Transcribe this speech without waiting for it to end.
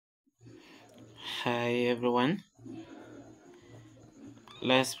Hi everyone,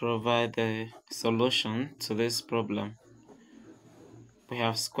 let's provide the solution to this problem. We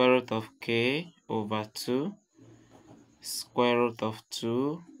have square root of k over 2, square root of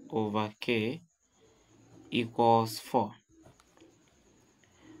 2 over k equals 4.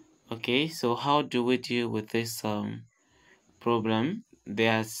 Okay, so how do we deal with this problem?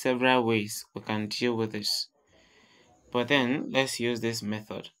 There are several ways we can deal with this. But then, let's use this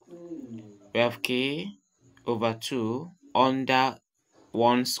method. We have k over 2 under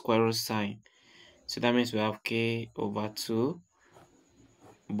 1 square root sign. So that means we have k over 2,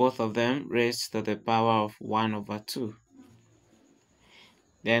 both of them raised to the power of 1 over 2.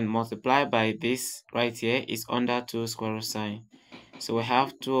 Then multiply by this right here is under 2 square root sign. So we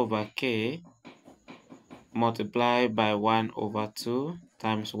have 2 over k multiplied by 1 over 2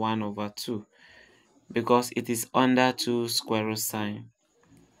 times 1 over 2, because it is under 2 square root sign.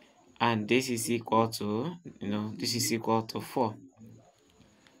 And this is equal to, this is equal to 4.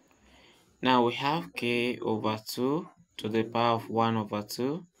 Now we have k over 2 to the power of 1 over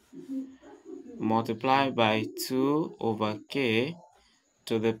 2 multiplied by 2 over k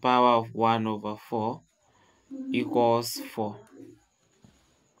to the power of 1 over 4 equals 4.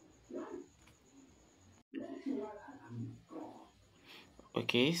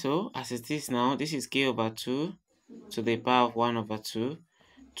 Okay, so as it is now, this is k over 2 to the power of 1 over 2,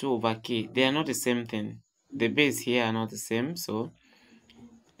 2 over k. They are not the same thing. The base here are not the same, so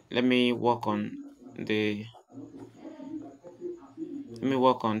let me work on 2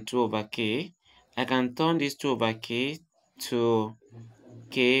 over k. I can turn this 2 over k to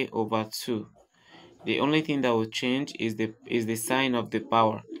k over 2. The only thing that will change is the sign of the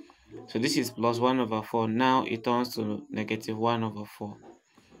power. So this is plus 1 over 4. Now it turns to negative 1 over 4.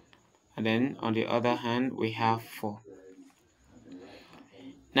 And then on the other hand, we have 4.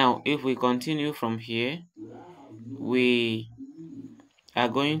 Now, if we continue from here, we are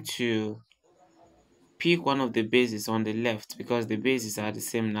going to pick one of the bases on the left, because the bases are the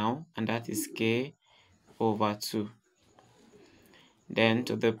same now, and that is k over 2. Then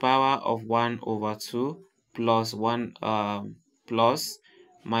to the power of 1 over 2 plus 1 plus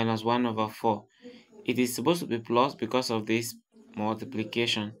minus 1 over 4. It is supposed to be plus because of this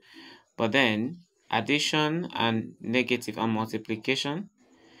multiplication, but then addition and negative and multiplication,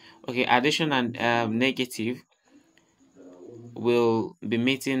 addition and negative will be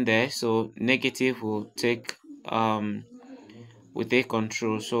meeting there, so negative will take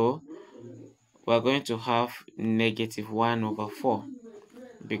control. So we're going to have negative 1 over 4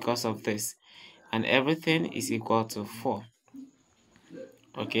 because of this, and everything is equal to 4.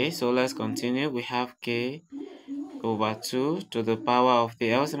 Okay, so let's continue. We have k over 2 to the power of the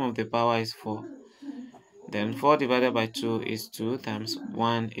LCM of the power is 4. Then 4 divided by 2 is 2 times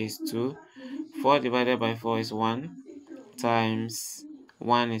 1 is 2. 4 divided by 4 is 1 times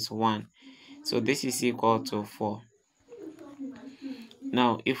 1 is 1. So this is equal to 4.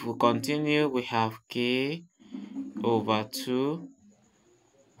 Now if we continue, we have k over 2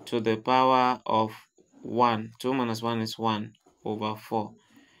 to the power of 1. 2 minus 1 is 1 over 4.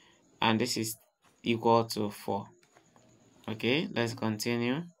 And this is equal to 4. Okay, let's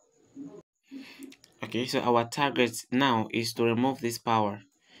continue. Okay, so our target now is to remove this power.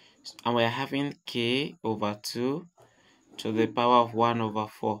 And we are having k over 2 to the power of 1 over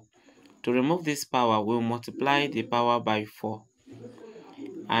 4. To remove this power, we'll multiply the power by 4.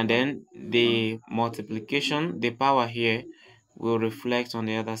 And then the multiplication, the power here, will reflect on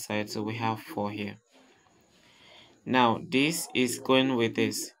the other side. So we have 4 here. Now, this is going with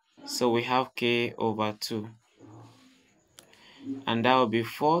this. So we have k over 2. And that will be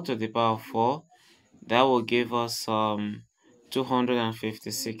 4 to the power of 4. That will give us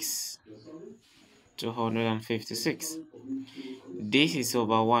 256. 256. This is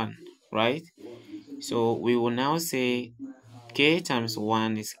over 1, right? So we will now say k times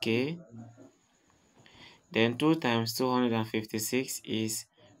 1 is k. Then 2 times 256 is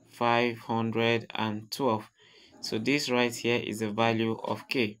 512. So this right here is the value of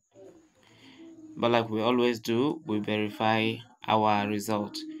k. But like we always do, we verify our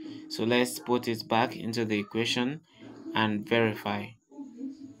result. So let's put it back into the equation and verify.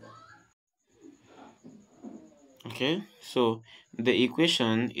 Okay, so the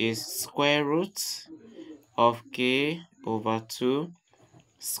equation is square root of k over 2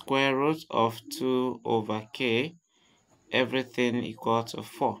 square root of 2 over k, everything equal to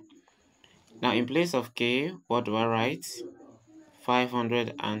 4. Now in place of k, what do I write?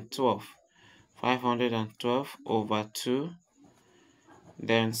 512. 512 over 2,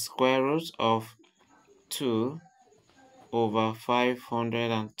 then square root of 2 over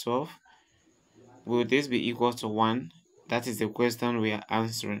 512, Will this be equal to 1? That is the question we are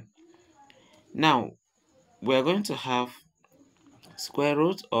answering. Now, we are going to have square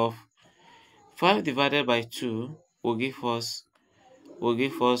root of 5 divided by 2 will give us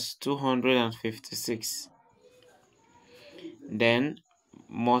 256. Then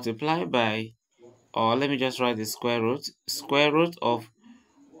multiply by, or let me just write the square root. Square root of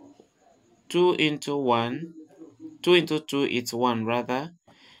 2 into 1, 2 into 2 is 1 rather.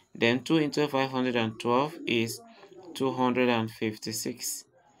 Then 2 into 512 is 256.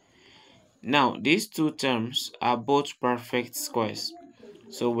 Now, these two terms are both perfect squares,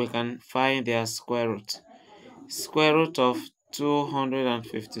 so we can find their square root. Square root of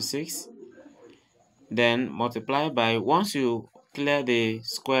 256, then multiply by, once you clear the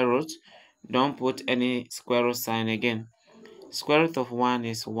square root, don't put any square root sign again. Square root of 1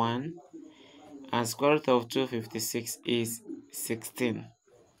 is 1, and square root of 256 is 16.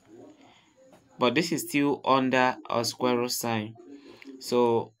 But this is still under a square root sign,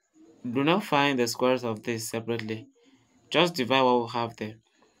 so do not find the square root of this separately. Just divide what we have there.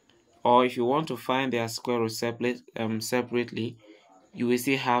 Or if you want to find their square root separately, you will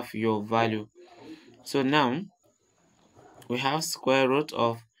still have your value. So now we have square root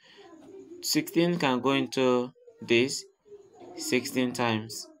of 16 can go into this 16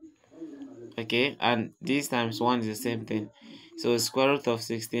 times. Okay, and this times 1 is the same thing. So square root of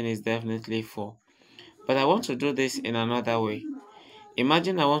 16 is definitely 4. But I want to do this in another way.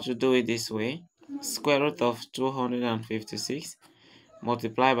 Imagine I want to do it this way. Square root of 256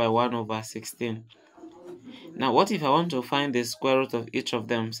 multiplied by 1 over 16. Now, what if I want to find the square root of each of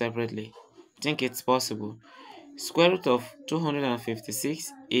them separately? I think it's possible. Square root of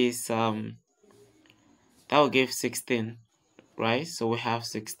 256 is, that will give 16, right? So we have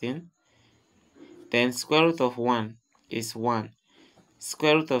 16. Then square root of 1 is 1.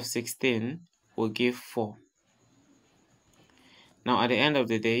 Square root of 16 will give 4. Now, at the end of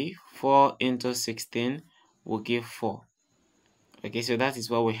the day, 4 into 16 will give 4. Okay, so that is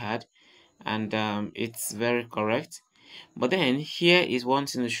what we had, and it's very correct. But then here is one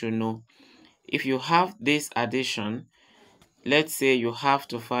thing you should know. If you have this addition, let's say you have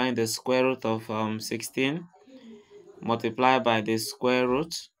to find the square root of 16 multiplied by the square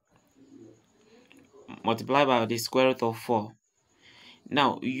root of 4.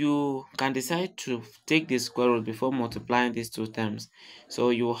 Now you can decide to take the square root before multiplying these two terms. So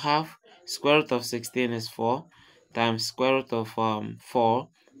you have square root of 16 is 4 times square root of 4,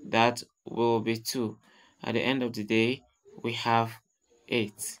 that will be 2. At the end of the day, we have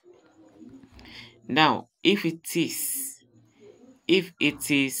 8. Now if it is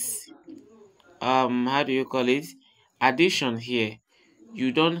how do you call it, addition here,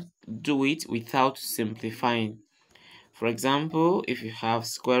 you don't do it without simplifying. For example, if you have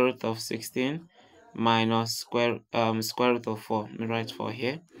square root of 16 minus square root of 4, let me write 4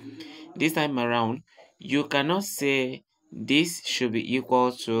 here. This time around, you cannot say this should be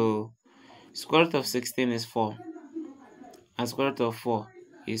equal to square root of 16 is 4 and square root of 4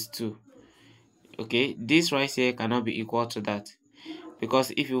 is 2. Okay, this right here cannot be equal to that,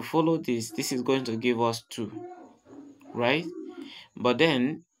 because if you follow this is going to give us 2, right? But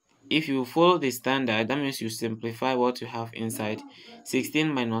then if you follow the standard, that means you simplify what you have inside.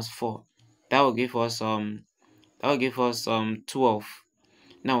 16 minus 4, that will give us 12.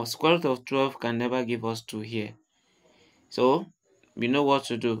 Now square root of 12 can never give us 2 here, so we know what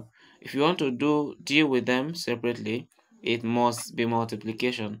to do. If you want to deal with them separately, it must be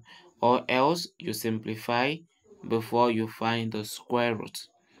multiplication, or else you simplify before you find the square root.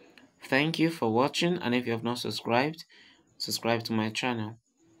 Thank you for watching, and if you have not subscribed, subscribe to my channel.